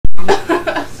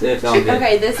See, it felt good.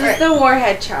 Okay, this is the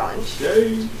WarHead challenge.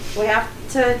 Yay. We have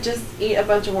to just eat a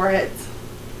bunch of WarHeads.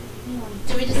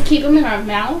 Do we just keep them in our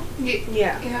mouth?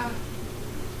 Yeah. Yeah.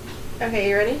 Okay,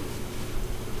 you ready?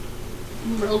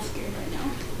 I'm real scared right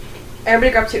now.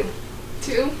 Everybody grab 2.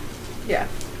 2? Yeah.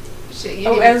 Shit,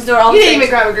 Oh, and let's do it all the you same didn't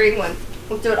even grab a green one.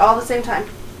 Let's do it all at the same time.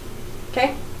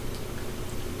 Okay?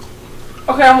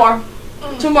 Okay, one more.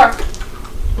 2 more.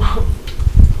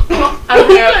 I don't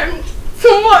care.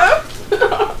 2 more.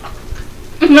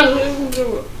 2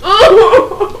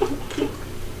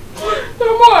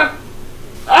 more.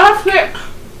 I have sick.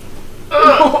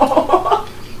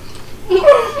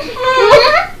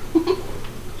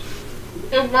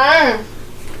 It burns.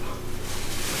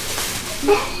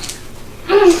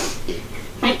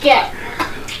 I can't.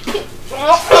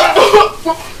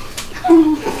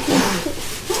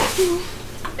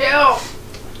 Ew.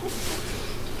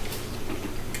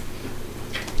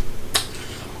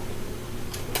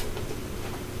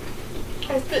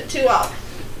 I spit 2 out.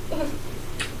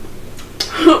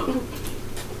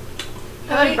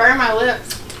 I like burn my lips.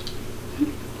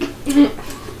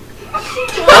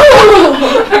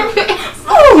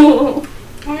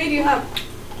 How many do you have?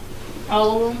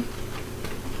 All of them.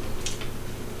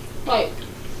 Like,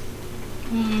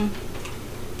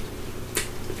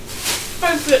 I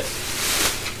spit.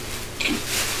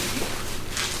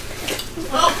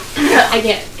 I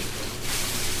get it.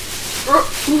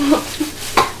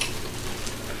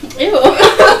 Ew.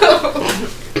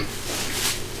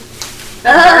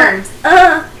 That burns. I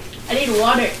need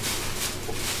water.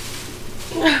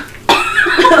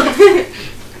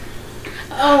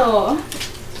 Oh.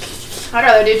 I'd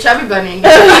rather do chubby bunny.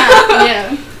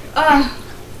 Yeah.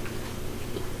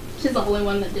 She's the only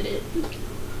one that did it.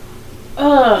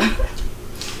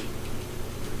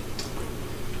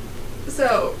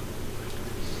 So,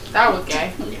 that was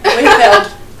gay. We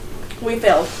failed. We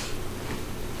failed.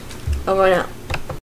 I'm going out.